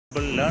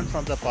Learn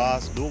from the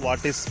past, do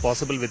what is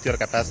possible with your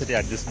capacity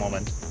at this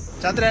moment.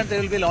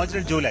 Chandrayaan-3 will be launched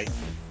in July.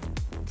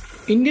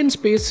 Indian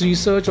Space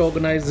Research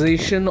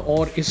Organization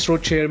or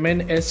ISRO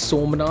chairman S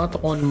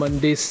Somanath on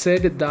Monday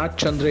said that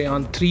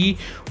Chandrayaan-3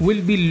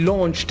 will be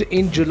launched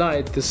in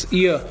July this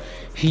year.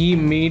 He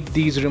made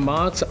these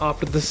remarks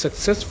after the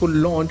successful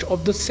launch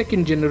of the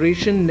second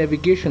generation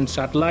navigation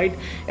satellite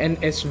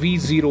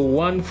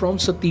NSV-01 from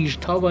Satish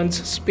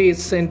Dhawan's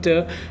Space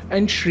Center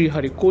in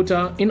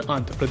Sriharikota in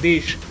Andhra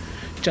Pradesh.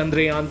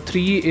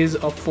 Chandrayaan-3 is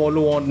a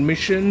follow-on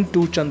mission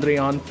to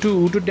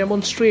Chandrayaan-2 to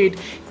demonstrate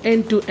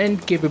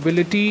end-to-end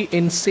capability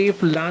in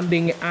safe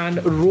landing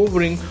and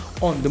roving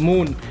on the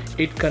moon.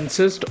 It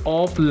consists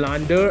of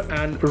lander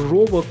and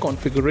rover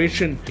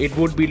configuration. It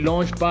would be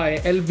launched by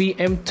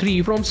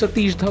LVM-3 from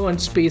Satish Dhawan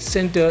Space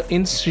Center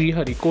in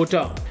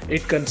Sriharikota.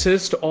 It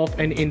consists of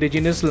an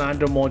indigenous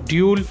lander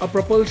module, a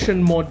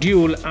propulsion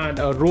module and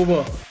a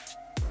rover.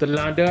 The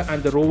lander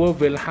and the rover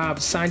will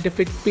have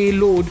scientific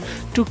payload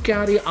to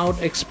carry out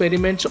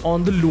experiments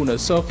on the lunar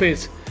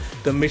surface.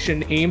 The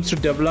mission aims to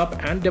develop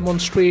and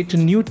demonstrate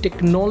new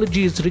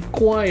technologies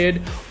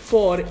required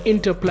for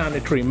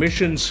interplanetary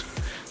missions.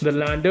 The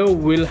lander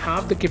will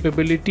have the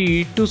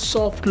capability to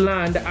soft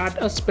land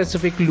at a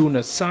specific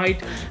lunar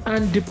site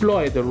and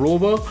deploy the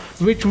rover,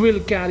 which will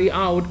carry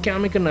out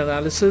chemical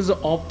analysis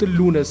of the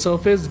lunar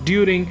surface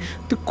during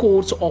the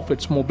course of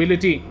its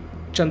mobility.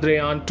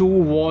 Chandrayaan-2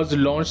 was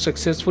launched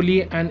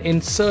successfully and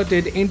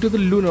inserted into the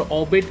lunar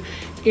orbit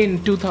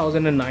in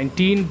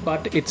 2019,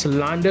 but its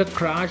lander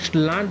crash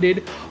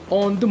landed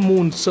on the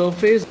moon's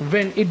surface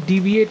when it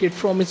deviated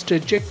from its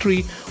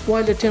trajectory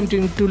while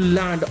attempting to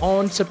land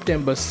on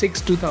September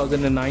 6,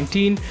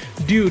 2019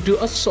 due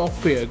to a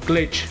software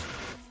glitch.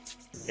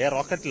 A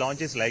rocket launch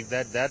is like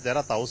that there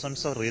are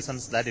thousands of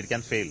reasons that it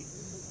can fail,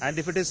 and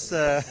if it is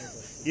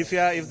if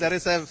there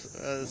is a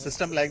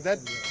system like that,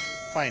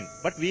 fine,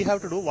 but we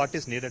have to do what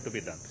is needed to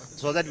be done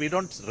so that we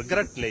don't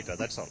regret later.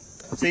 That's all.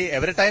 See,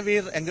 every time we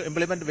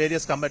implement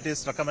various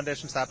committees,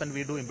 recommendations happen,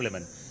 we do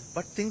implement,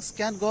 but things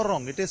can go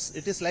wrong. It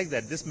is like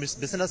that. This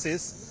business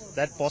is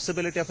that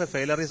possibility of a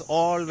failure is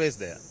always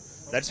there.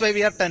 That's why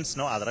we are tense,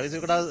 no? Otherwise you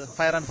could have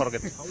fire and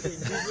forget.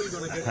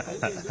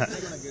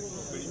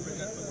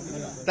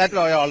 That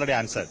I already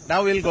answered.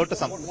 Now we'll go to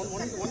some.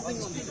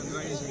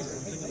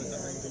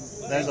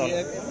 That's all.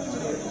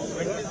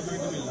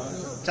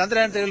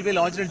 Chandrayaan-3 will be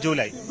launched in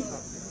July.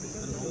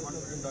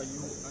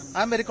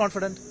 I am very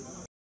confident.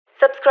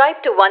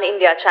 Subscribe to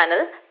Oneindia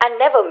channel and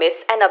never miss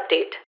an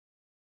update.